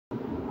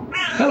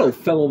Hello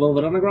fellow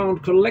Velvet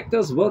Underground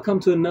collectors, welcome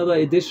to another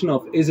edition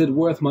of Is It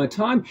Worth My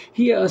Time?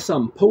 Here are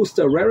some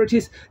poster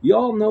rarities. You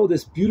all know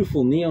this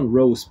beautiful neon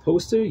rose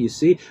poster. You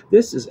see,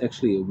 this is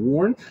actually a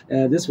worn.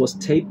 This was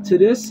taped to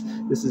this.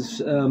 This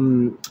is,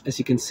 as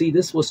you can see,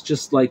 this was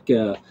just like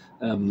a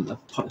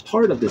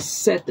part of the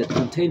set that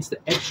contains the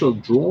actual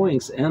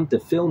drawings and the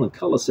film and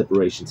color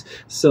separations.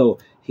 So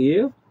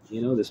here,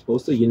 you know, this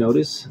poster, you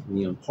notice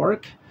Neon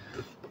Park.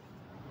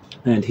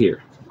 And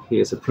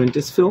here's a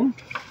printed film.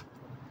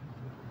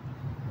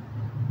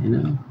 You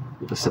know,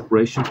 with the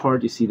separation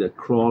part, you see that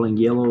crawling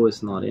yellow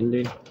is not in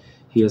there.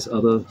 Here's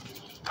other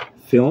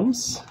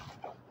films,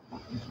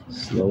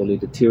 slowly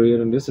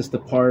deteriorating. This is the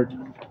part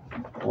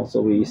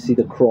also where you see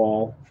the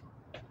crawl.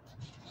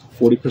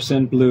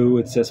 40% blue,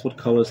 it says what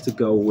colors to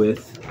go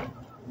with.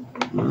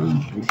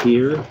 And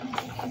here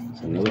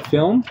is another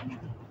film.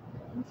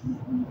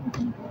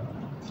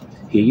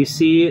 Here you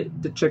see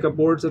the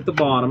checkerboards at the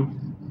bottom.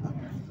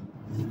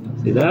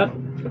 See that?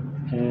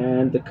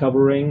 And the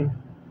covering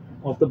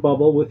of the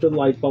bubble with the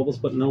light bubbles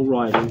but no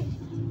writing.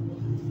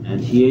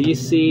 And here you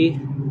see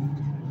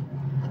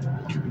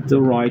the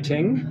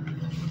writing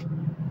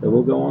that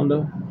will go on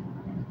the,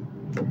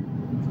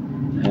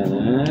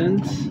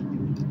 and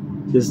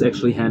this is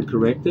actually hand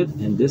corrected,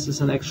 and this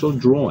is an actual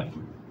drawing.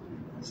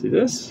 See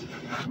this?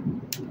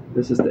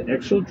 This is the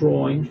actual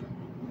drawing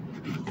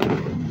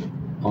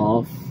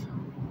of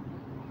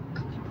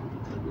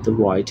the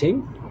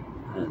writing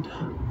and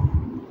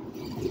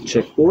the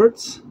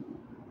checkboards.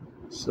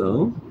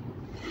 So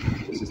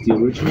this is the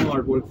original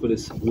artwork for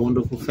this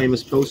wonderful,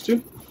 famous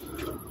poster.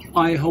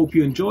 I hope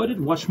you enjoyed it.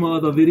 Watch my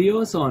other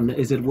videos on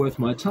Is It Worth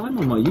My Time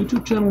on my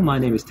YouTube channel. My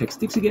name is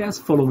Dixigas.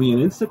 Follow me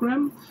on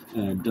Instagram,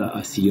 and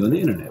I see you on the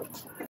internet.